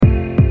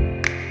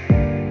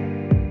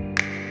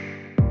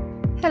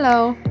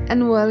Hello,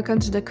 and welcome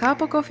to the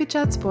Cup of Coffee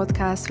Chats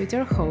podcast with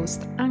your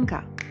host,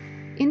 Anca.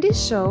 In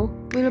this show,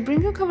 we will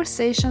bring you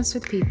conversations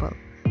with people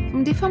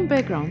from different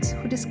backgrounds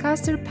who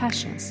discuss their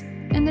passions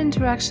and their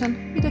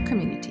interaction with the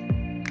community.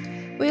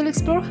 We will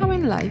explore how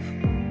in life,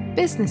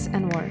 business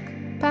and work,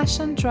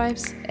 passion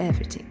drives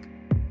everything.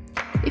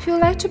 If you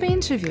would like to be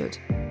interviewed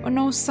or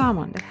know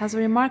someone that has a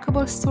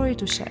remarkable story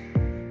to share,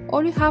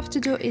 all you have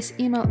to do is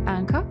email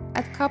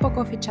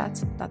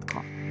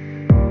anca@cupofcoffeechats.com.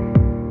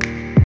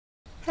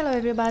 Hello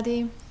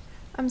everybody!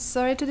 I'm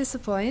sorry to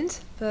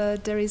disappoint,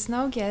 but there is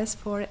no guest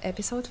for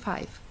episode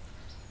 5.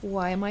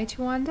 Why might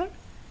you wonder?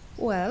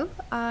 Well,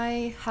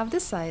 I have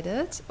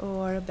decided,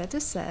 or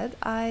better said,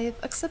 I've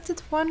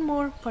accepted one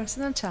more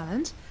personal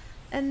challenge,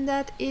 and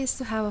that is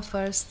to have a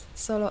first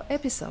solo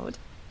episode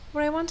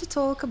where I want to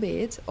talk a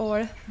bit,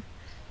 or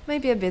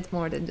maybe a bit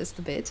more than just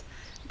a bit,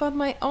 about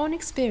my own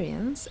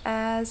experience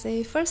as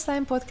a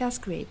first-time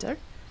podcast creator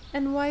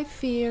and why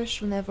fear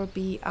should never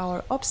be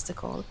our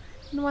obstacle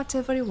in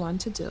whatever you want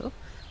to do,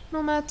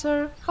 no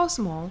matter how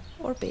small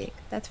or big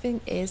that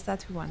thing is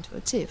that we want to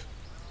achieve.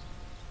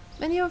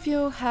 Many of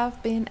you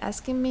have been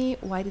asking me,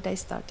 why did I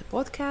start the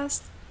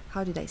podcast?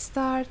 How did I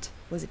start?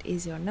 Was it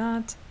easy or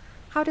not?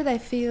 How did I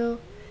feel?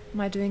 Am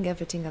I doing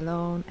everything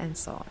alone? And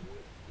so on.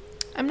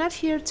 I'm not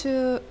here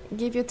to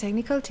give you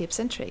technical tips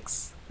and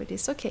tricks for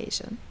this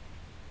occasion,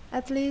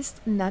 at least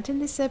not in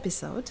this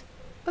episode,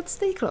 but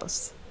stay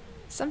close.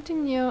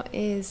 Something new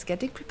is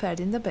getting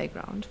prepared in the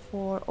background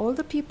for all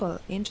the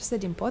people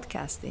interested in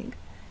podcasting,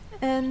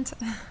 and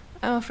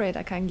I'm afraid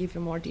I can't give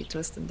you more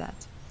details than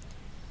that.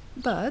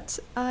 But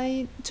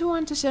I do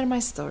want to share my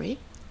story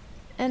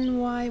and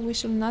why we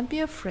should not be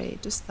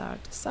afraid to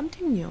start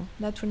something new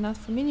that we're not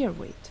familiar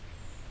with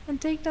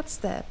and take that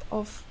step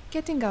of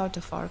getting out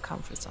of our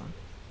comfort zone.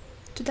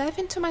 To dive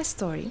into my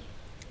story,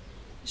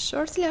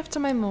 shortly after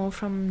my move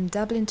from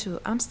Dublin to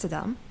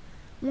Amsterdam,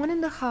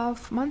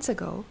 1.5 months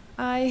ago,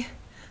 I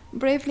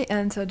bravely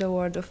entered the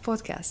world of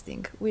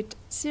podcasting with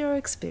zero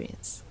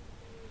experience.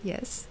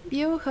 Yes,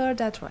 you heard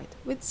that right,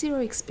 with zero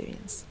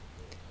experience.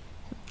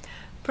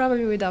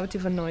 Probably without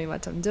even knowing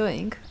what I'm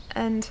doing.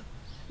 And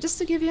just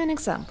to give you an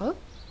example,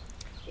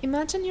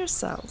 imagine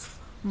yourself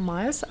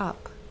miles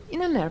up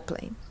in an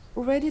airplane,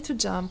 ready to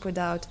jump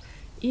without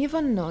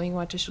even knowing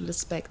what you should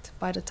expect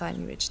by the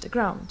time you reach the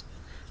ground.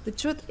 The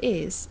truth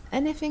is,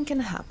 anything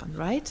can happen,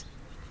 right?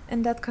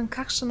 And that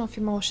concoction of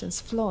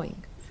emotions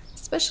flowing,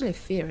 especially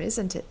fear,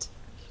 isn't it?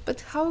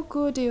 But how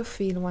good do you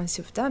feel once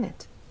you've done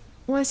it?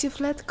 Once you've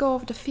let go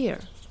of the fear?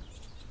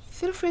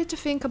 Feel free to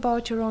think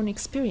about your own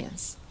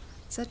experience,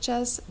 such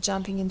as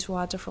jumping into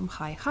water from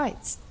high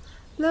heights,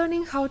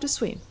 learning how to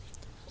swim,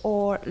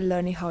 or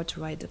learning how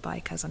to ride a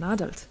bike as an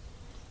adult.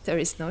 There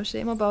is no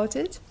shame about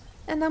it,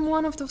 and I'm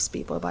one of those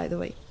people, by the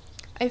way.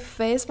 I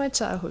faced my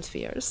childhood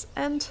fears,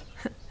 and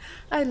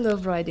I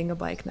love riding a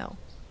bike now.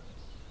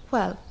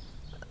 Well,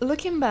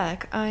 looking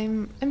back,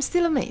 I'm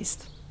still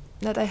amazed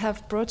that I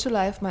have brought to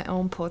life my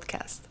own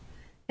podcast.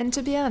 And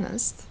to be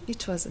honest,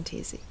 it wasn't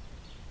easy,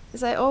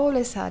 as I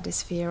always had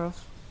this fear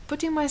of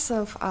putting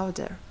myself out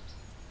there,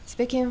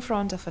 speaking in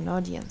front of an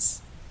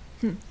audience,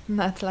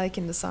 not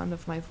liking the sound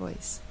of my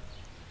voice,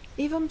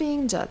 even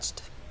being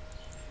judged.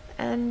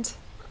 And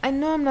I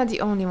know I'm not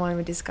the only one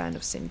with this kind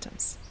of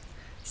symptoms.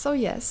 So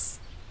yes,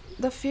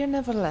 the fear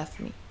never left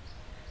me.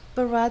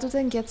 But rather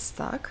than get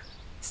stuck,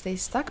 stay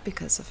stuck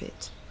because of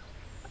it,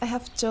 I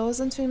have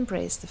chosen to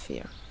embrace the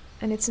fear.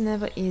 And it's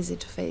never easy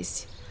to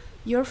face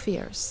your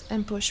fears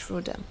and push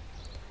through them.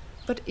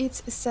 But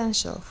it's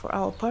essential for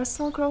our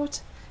personal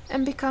growth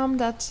and become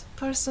that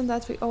person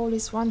that we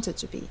always wanted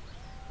to be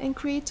and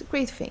create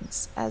great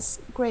things, as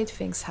great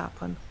things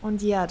happen on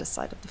the other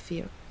side of the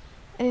fear.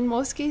 And in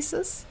most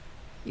cases,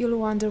 you'll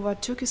wonder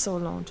what took you so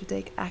long to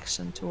take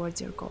action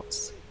towards your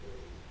goals.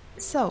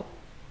 So,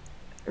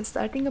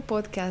 starting a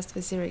podcast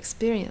with zero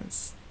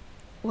experience,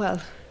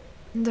 well,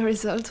 the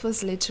result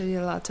was literally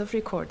a lot of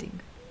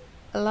recording,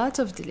 a lot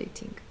of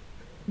deleting,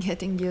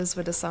 getting used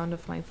with the sound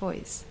of my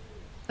voice,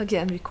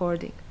 again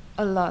recording,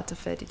 a lot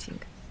of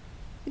editing,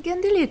 again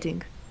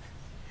deleting.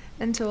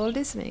 And to all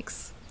this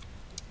mix,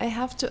 I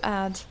have to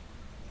add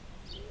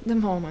the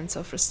moments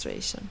of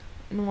frustration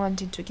and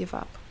wanting to give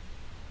up,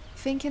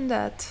 thinking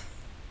that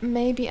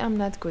maybe I'm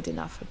not good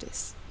enough for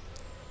this.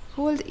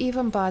 Who would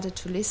even bother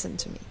to listen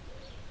to me?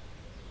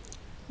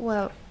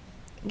 Well,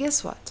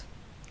 guess what?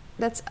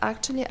 That's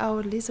actually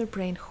our lizard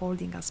brain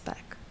holding us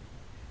back.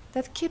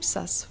 That keeps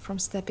us from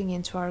stepping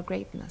into our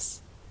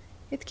greatness.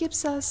 It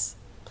keeps us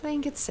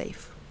playing it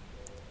safe.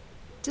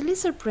 The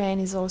lizard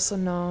brain is also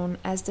known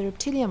as the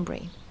reptilian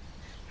brain,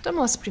 the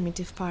most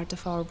primitive part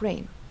of our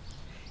brain.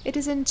 It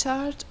is in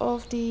charge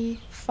of the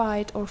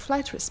fight or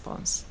flight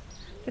response,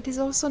 that is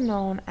also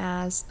known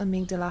as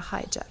amygdala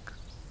hijack.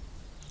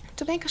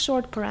 To make a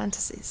short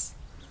parenthesis,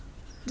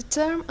 the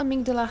term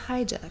amygdala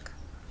hijack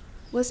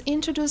was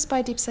introduced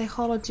by the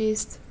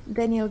psychologist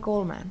Daniel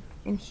Goleman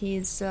in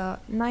his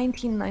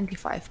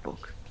 1995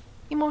 book,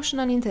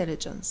 Emotional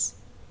Intelligence,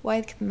 Why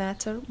It Can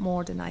Matter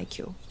More Than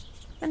IQ.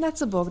 And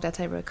that's a book that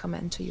I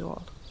recommend to you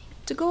all.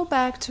 To go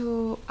back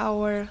to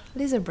our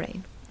lizard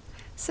brain,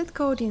 Seth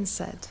Godin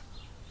said,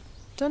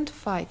 "Don't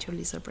fight your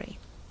lizard brain.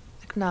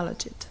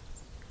 Acknowledge it.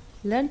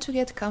 Learn to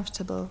get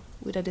comfortable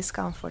with the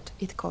discomfort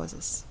it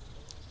causes."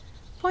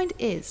 Point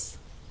is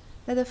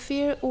that the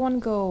fear won't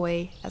go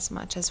away as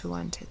much as we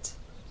want it,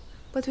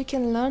 but we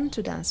can learn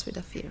to dance with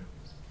the fear.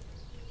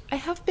 I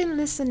have been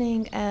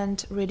listening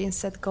and reading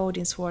Seth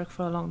Godin's work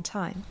for a long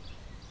time,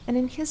 and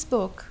in his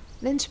book,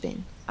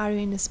 Linchpin, Are You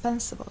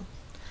Indispensable?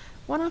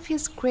 One of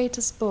his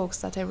greatest books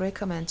that I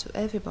recommend to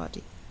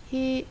everybody,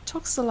 he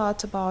talks a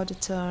lot about the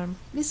term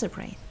lizard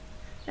brain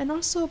and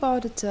also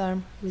about the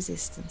term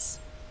resistance.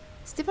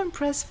 Stephen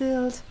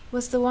Pressfield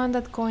was the one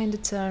that coined the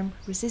term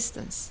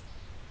resistance,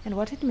 and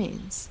what it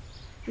means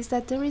is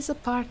that there is a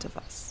part of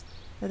us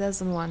that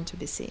doesn't want to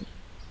be seen.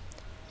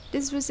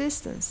 This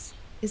resistance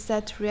is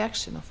that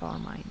reaction of our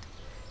mind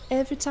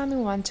every time we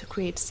want to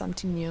create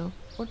something new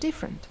or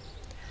different,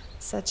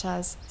 such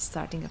as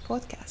starting a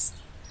podcast,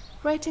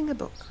 writing a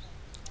book,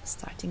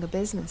 starting a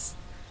business,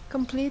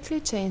 completely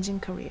changing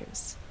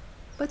careers.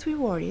 But we're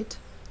worried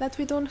that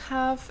we don't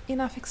have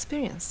enough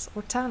experience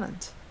or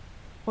talent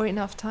or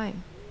enough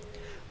time,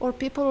 or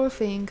people will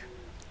think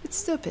it's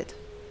stupid.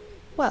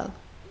 Well,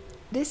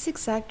 this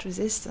exact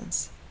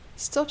resistance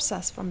stops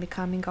us from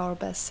becoming our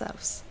best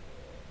selves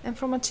and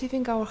from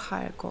achieving our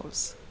higher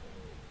goals.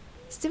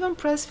 Stephen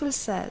Pressfield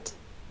said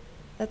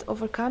that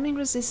overcoming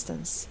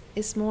resistance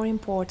is more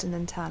important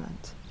than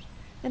talent,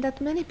 and that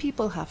many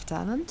people have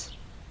talent,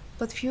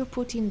 but few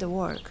put in the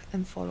work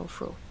and follow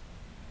through.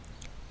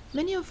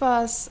 Many of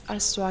us are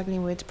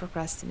struggling with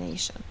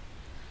procrastination,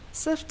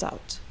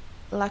 self-doubt,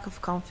 lack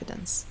of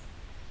confidence,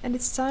 and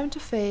it's time to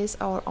face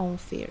our own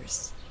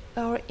fears,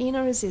 our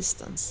inner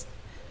resistance,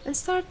 and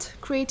start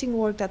creating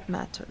work that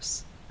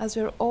matters, as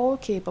we're all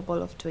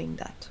capable of doing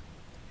that.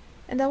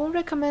 And I will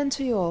recommend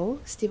to you all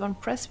Stephen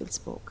Pressfield's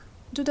book,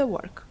 Do the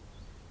Work,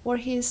 where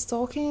he is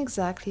talking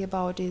exactly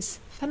about this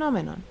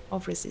phenomenon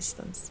of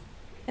resistance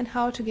and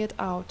how to get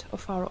out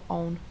of our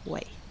own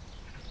way.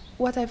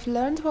 What I've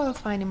learned while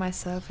finding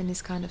myself in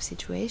these kind of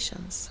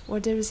situations,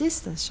 where the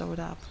resistance showed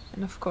up,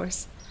 and of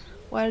course,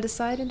 while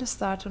deciding to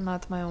start or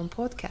not my own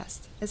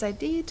podcast, as I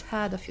did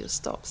had a few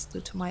stops due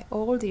to my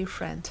old dear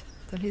friend,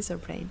 the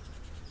lizard brain,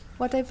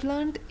 what I've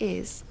learned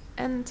is,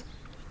 and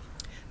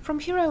from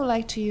here I would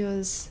like to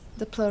use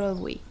the plural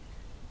we,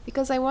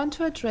 because I want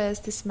to address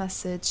this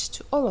message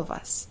to all of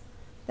us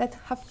that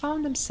have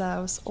found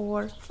themselves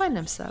or find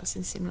themselves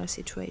in similar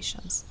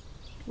situations,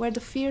 where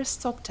the fear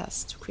stopped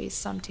us to create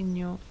something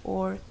new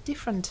or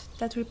different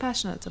that we're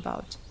passionate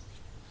about,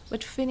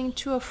 but feeling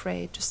too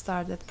afraid to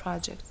start that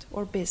project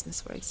or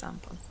business, for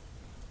example.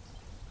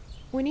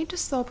 We need to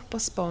stop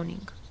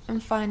postponing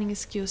and finding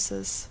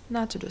excuses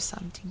not to do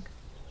something.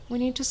 We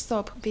need to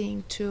stop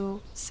being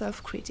too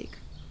self-critic,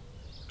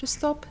 to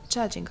stop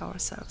judging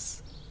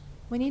ourselves.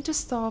 We need to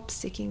stop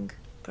seeking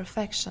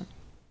perfection.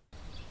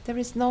 There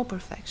is no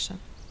perfection.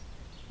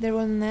 There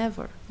will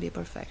never be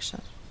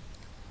perfection.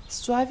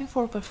 Striving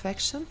for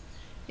perfection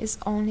is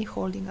only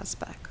holding us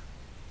back.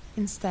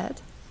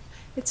 Instead,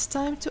 it's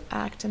time to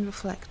act and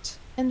reflect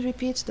and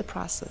repeat the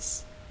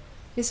process.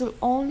 This will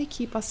only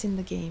keep us in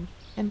the game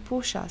and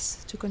push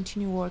us to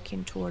continue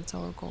working towards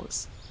our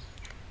goals.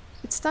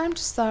 It's time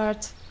to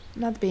start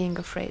not being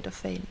afraid of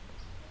failing.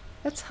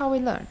 That's how we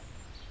learn.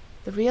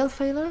 The real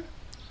failure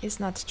is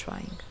not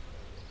trying.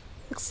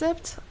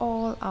 Accept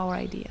all our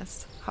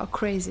ideas, how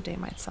crazy they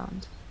might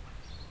sound,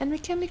 and we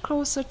can be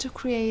closer to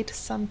create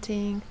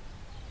something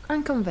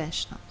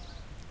unconventional,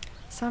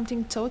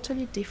 something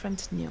totally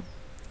different and new.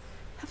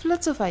 Have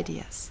lots of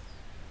ideas,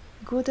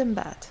 good and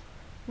bad.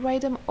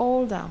 Write them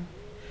all down,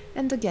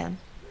 and again,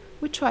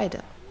 we try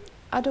them.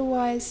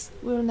 Otherwise,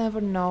 we'll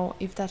never know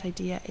if that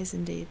idea is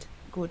indeed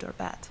good or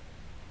bad.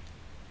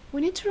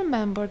 We need to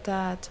remember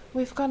that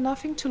we've got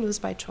nothing to lose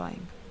by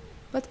trying,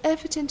 but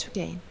everything to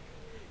gain,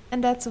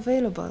 and that's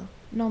available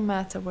no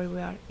matter where we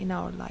are in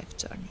our life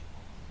journey.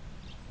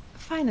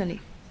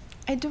 Finally,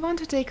 I do want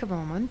to take a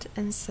moment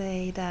and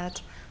say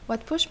that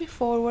what pushed me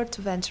forward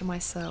to venture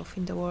myself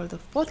in the world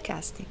of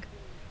podcasting,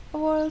 a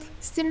world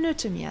still new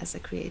to me as a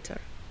creator,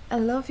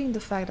 and loving the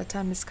fact that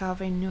I'm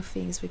discovering new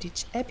things with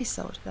each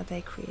episode that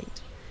I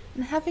create,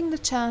 and having the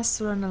chance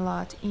to learn a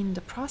lot in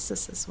the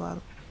process as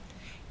well,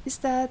 is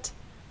that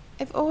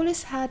I've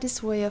always had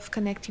this way of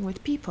connecting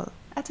with people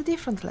at a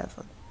different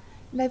level,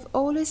 and I've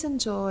always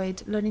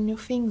enjoyed learning new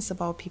things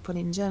about people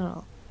in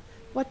general,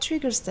 what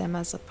triggers them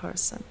as a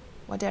person,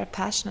 what they're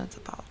passionate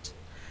about,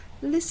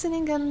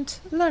 listening and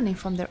learning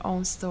from their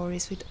own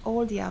stories with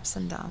all the ups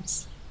and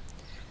downs.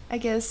 I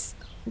guess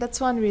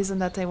that's one reason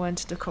that I went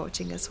to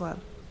coaching as well.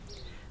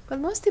 But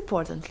most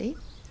importantly,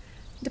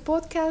 the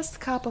podcast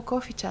Cup of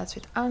Coffee Chats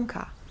with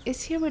Anca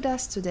is here with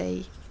us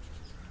today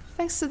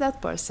thanks to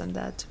that person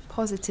that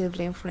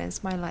positively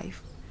influenced my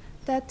life,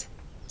 that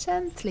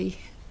gently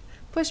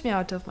pushed me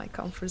out of my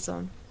comfort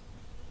zone.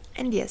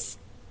 And yes,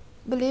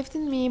 believed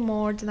in me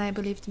more than I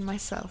believed in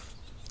myself.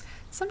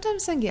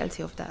 Sometimes I'm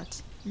guilty of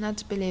that,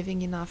 not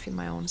believing enough in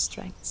my own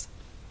strengths.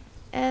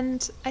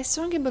 And I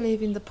strongly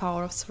believe in the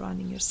power of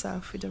surrounding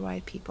yourself with the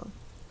right people.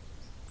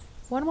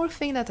 One more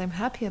thing that I'm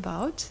happy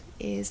about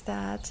is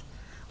that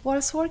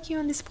whilst working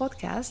on this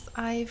podcast,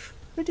 I've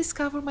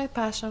rediscovered my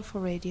passion for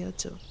radio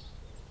too.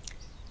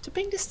 To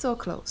bring this to a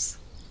close,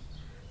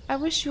 I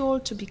wish you all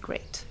to be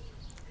great.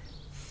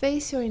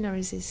 Face your inner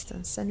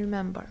resistance and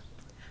remember,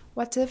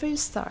 whatever you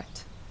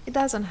start, it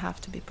doesn't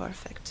have to be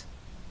perfect.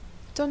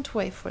 Don't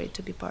wait for it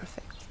to be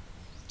perfect.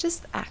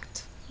 Just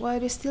act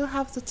while you still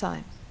have the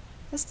time,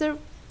 as there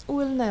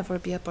will never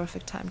be a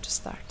perfect time to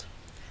start.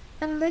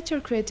 And let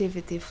your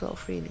creativity flow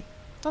freely.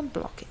 Don't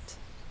block it.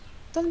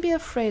 Don't be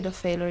afraid of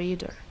failure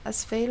either,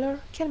 as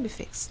failure can be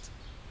fixed.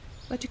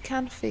 But you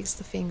can't fix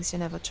the things you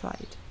never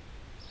tried.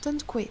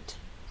 Don't quit.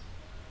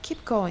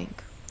 Keep going.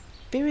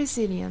 Be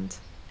resilient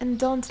and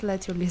don't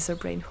let your lizard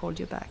brain hold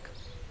you back.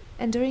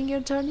 And during your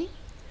journey,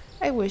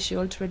 I wish you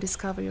all to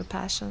rediscover your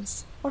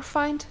passions or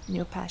find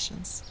new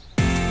passions.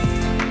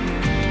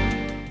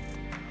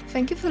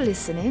 Thank you for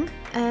listening,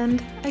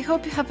 and I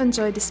hope you have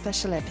enjoyed this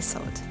special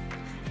episode.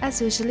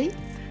 As usually,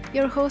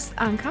 your host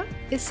Anca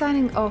is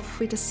signing off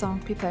with a song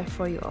prepared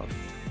for you all.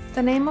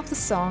 The name of the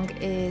song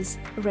is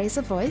Raise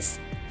a Voice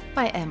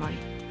by Emory.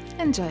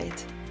 Enjoy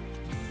it.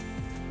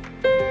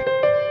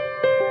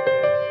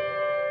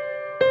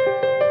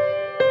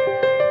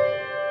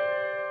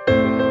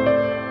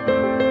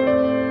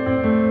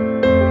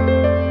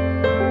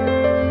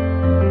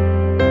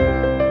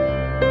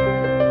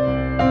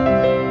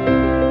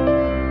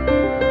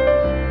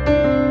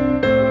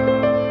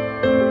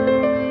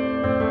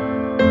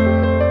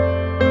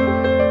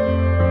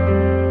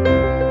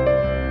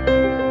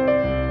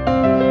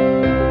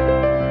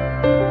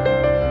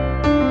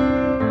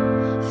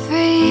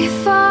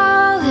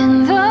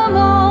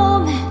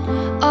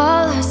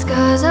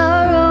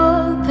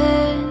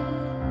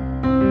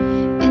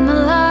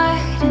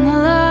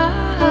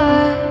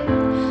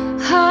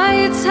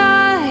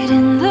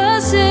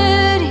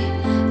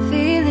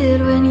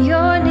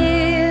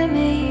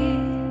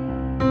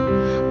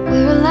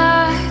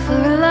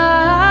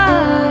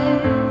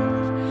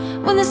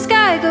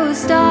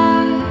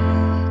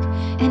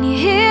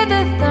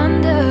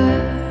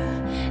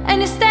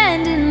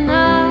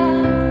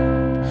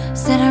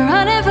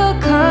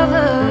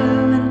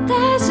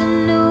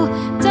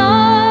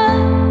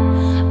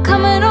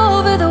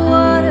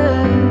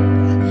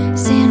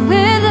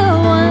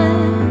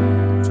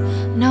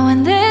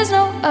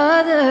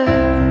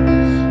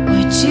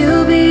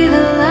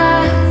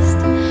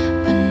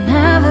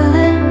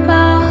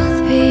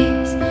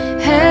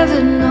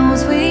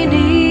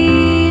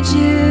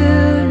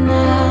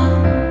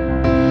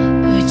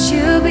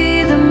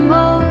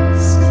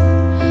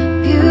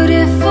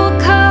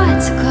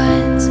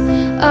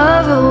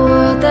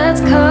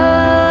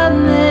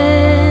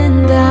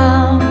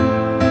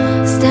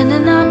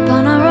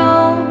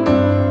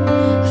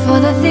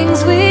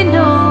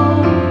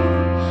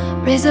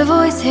 Raise a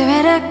voice, hear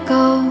it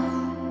echo.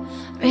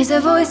 Raise a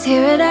voice,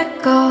 hear it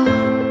echo.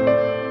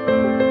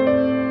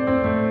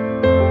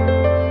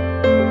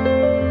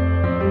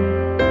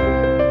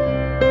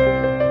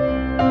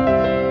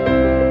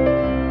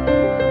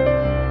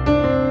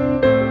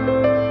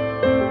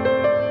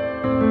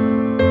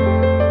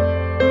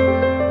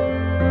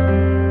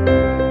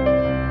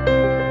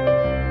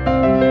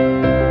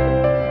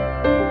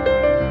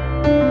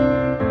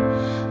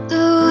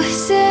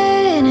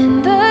 Loosen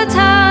in the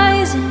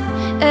ties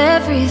and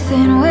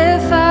everything we're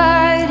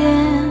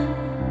fighting.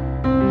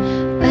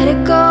 Let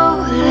it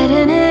go,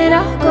 letting it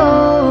all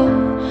go.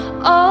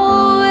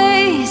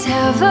 Always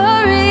have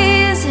a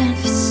reason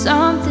for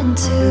something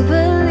to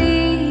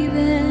believe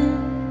in.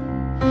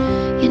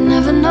 You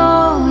never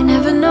know, you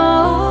never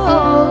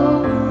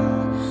know.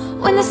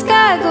 When the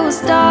sky goes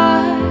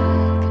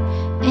dark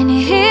and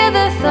you hear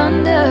the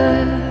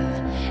thunder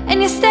and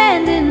you're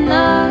standing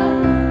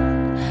up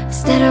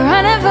instead of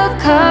running for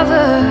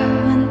cover,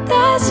 and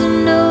there's a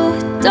new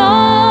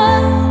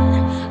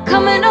dawn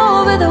coming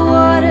over the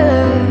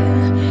water,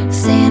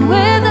 saying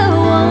we're the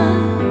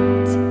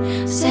ones,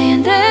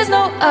 saying there's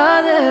no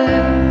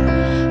other.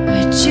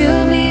 Would you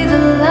be the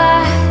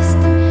last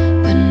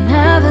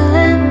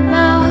benevolent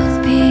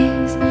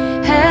mouthpiece?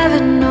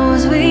 Heaven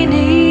knows we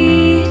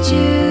need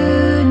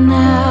you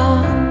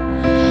now.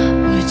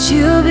 Would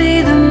you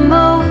be the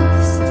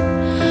most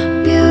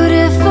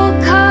beautiful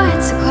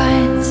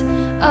consequence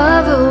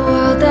of a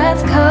world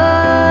that's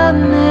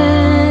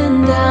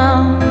coming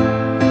down?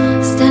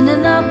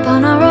 Standing up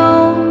on our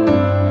own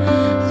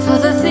for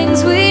the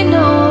things we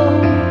know.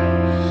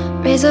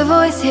 Raise a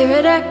voice, hear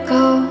it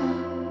echo.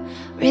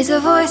 Raise a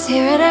voice,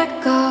 hear it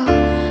echo.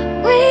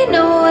 We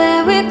know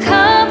where we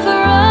come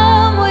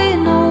from, we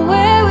know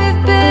where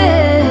we've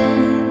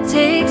been.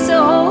 Takes a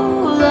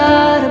whole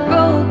lot of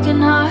broken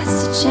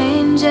hearts to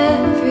change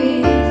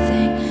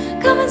everything.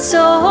 Coming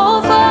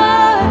so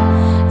far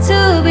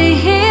to be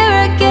here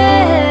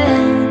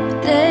again.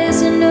 But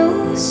there's a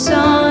new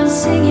song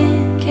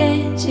singing,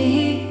 can't you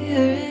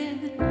hear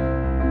it?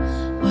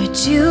 Would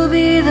you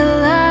be the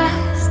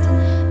last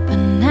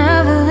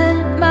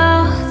benevolent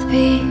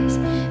mouthpiece?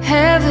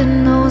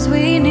 Heaven knows knows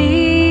we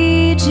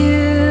need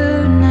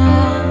you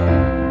now.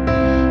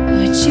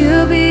 Would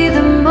you be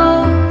the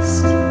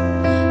most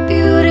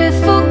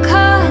beautiful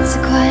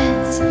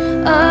consequence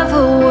of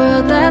a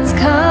world that's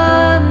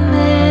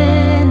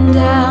coming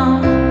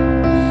down?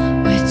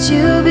 Would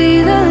you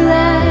be the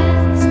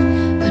last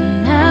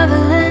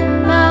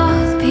benevolent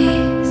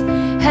mouthpiece?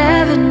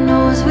 Heaven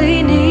knows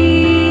we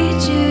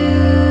need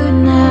you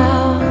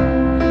now.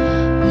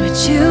 Would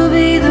you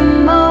be the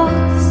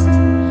most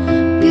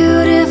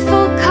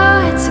beautiful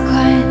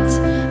consequence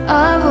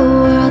of a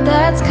world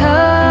that's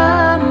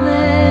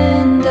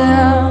coming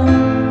down?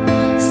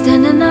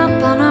 Standing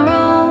up on our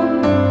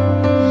own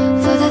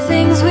for the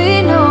things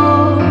we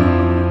know.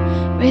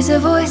 Raise a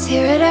voice,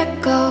 hear it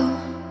echo.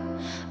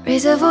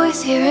 Raise a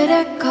voice, hear it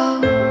echo.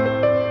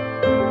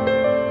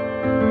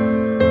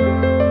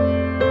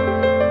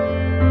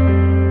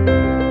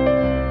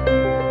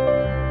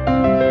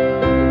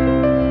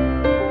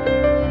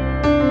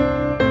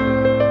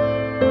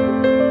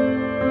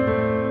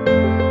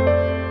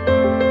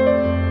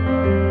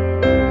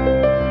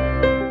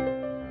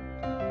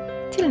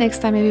 Till next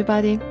time,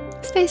 everybody,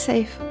 stay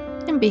safe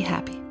and be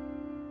happy.